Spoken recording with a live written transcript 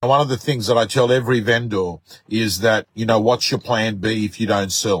One of the things that I tell every vendor is that, what's your plan B if you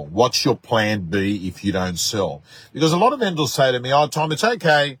don't sell? What's your plan B if you don't sell? Because a lot of vendors say to me, oh, Tom, it's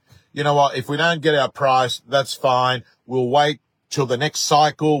okay. You know what? If we don't get our price, that's fine. We'll wait till the next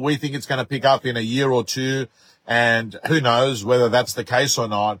cycle. We think it's going to pick up in a year or two. And who knows whether that's the case or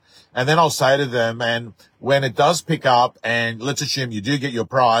not. And then I'll say to them, and when it does pick up, and let's assume you do get your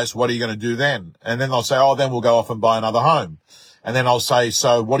price, what are you going to do then? And then they'll say, oh, then we'll go off and buy another home. And then I'll say,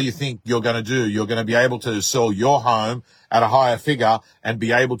 so what do you think you're going to do? You're going to be able to sell your home at a higher figure and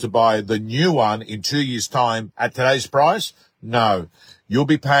be able to buy the new one in 2 years' time at today's price? No, you'll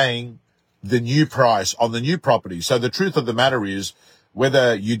be paying the new price on the new property. So the truth of the matter is,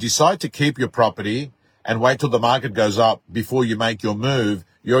 whether you decide to keep your property and wait till the market goes up before you make your move,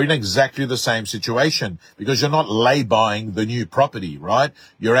 you're in exactly the same situation, because you're not lay-buying the new property, right?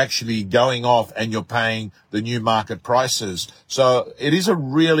 You're actually going off and you're paying the new market prices. So it is a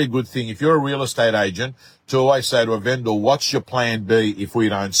really good thing, if you're a real estate agent, to always say to a vendor, what's your plan B if we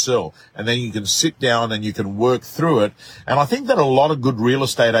don't sell? And then you can sit down and you can work through it. And I think that a lot of good real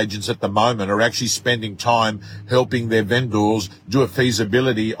estate agents at the moment are actually spending time helping their vendors do a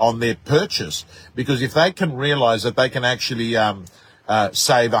feasibility on their purchase. Because if they can realize that they can actually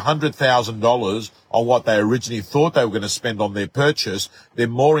save $100,000 on what they originally thought they were going to spend on their purchase, they're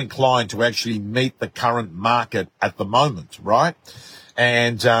more inclined to actually meet the current market at the moment, right?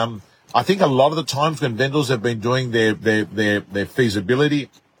 And I think a lot of the times when vendors have been doing their feasibility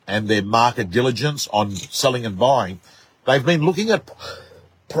and their market diligence on selling and buying, they've been looking at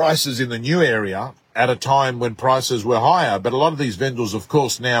prices in the new area at a time when prices were higher. But a lot of these vendors, of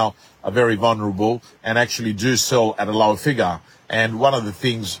course, now are very vulnerable and actually do sell at a lower figure. And one of the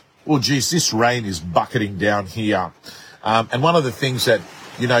things, this rain is bucketing down here. And one of the things that,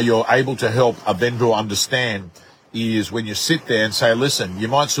 you're able to help a vendor understand is when you sit there and say, listen, you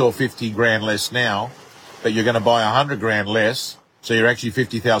might sell 50 grand less now, but you're going to buy 100 grand less. So you're actually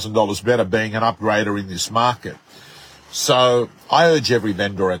 $50,000 better being an upgrader in this market. So I urge every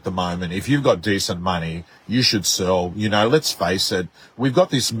vendor at the moment, if you've got decent money, you should sell. Let's face it, we've got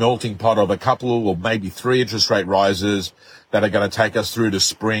this melting pot of a couple or maybe 3 interest rate rises that are going to take us through to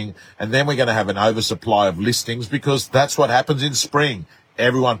spring. And then we're going to have an oversupply of listings, because that's what happens in spring.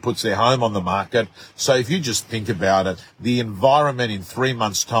 Everyone puts their home on the market. So if you just think about it, the environment in 3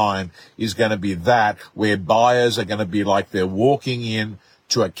 months' time is going to be that, where buyers are going to be like they're walking in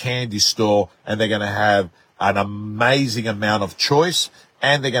to a candy store, and they're going to have an amazing amount of choice,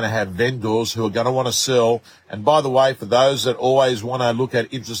 and they're going to have vendors who are going to want to sell. And by the way, for those that always want to look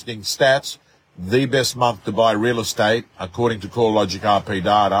at interesting stats, the best month to buy real estate, according to CoreLogic RP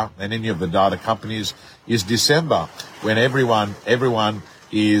data and any of the data companies, is December, when everyone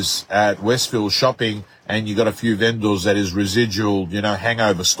is at Westfield shopping, and you got a few vendors that is residual,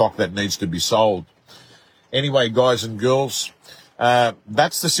 hangover stock that needs to be sold. Anyway, guys and girls,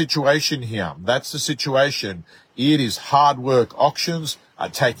 that's the situation here. That's the situation. It is hard work. Auctions are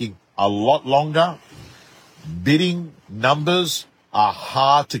taking a lot longer. Bidding numbers are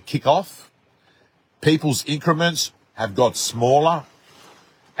hard to kick off. People's increments have got smaller.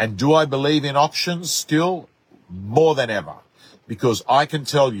 And do I believe in auctions still? More than ever. Because I can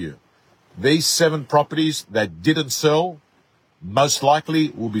tell you, these 7 properties that didn't sell, most likely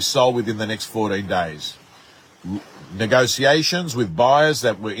will be sold within the next 14 days. Negotiations with buyers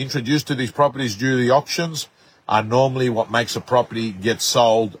that were introduced to these properties due to the auctions are normally what makes a property get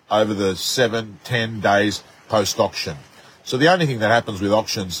sold over the 7-10 days post-auction. So the only thing that happens with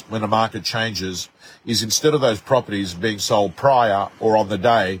auctions when the market changes is, instead of those properties being sold prior or on the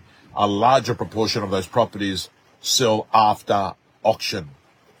day, a larger proportion of those properties sell after auction,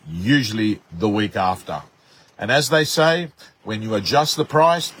 usually the week after. And as they say, when you adjust the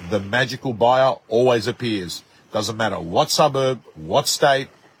price, the magical buyer always appears. Doesn't matter what suburb, what state,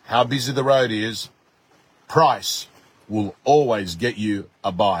 how busy the road is, price will always get you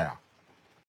a buyer.